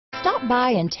Stop by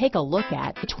and take a look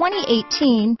at the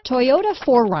 2018 Toyota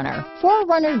 4Runner.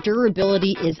 4Runner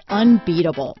durability is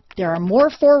unbeatable. There are more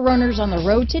 4Runners on the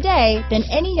road today than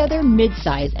any other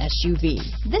midsize SUV.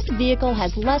 This vehicle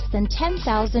has less than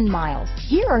 10,000 miles.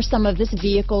 Here are some of this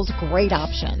vehicle's great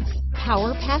options: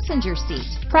 power passenger seat,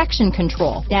 traction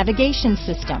control, navigation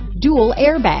system, dual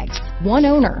airbags, one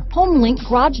owner, HomeLink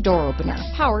garage door opener,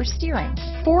 power steering,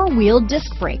 four-wheel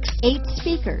disc brakes, 8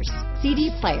 speakers,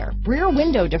 CD player, rear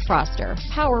window defroster,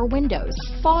 power windows,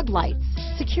 fog lights,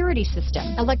 security system,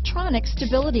 electronic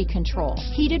stability control,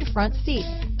 heated front seats,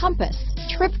 compass,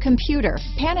 trip computer,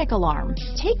 panic alarm.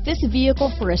 Take this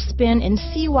vehicle for a spin and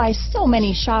see why so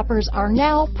many shoppers are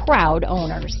now proud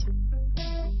owners.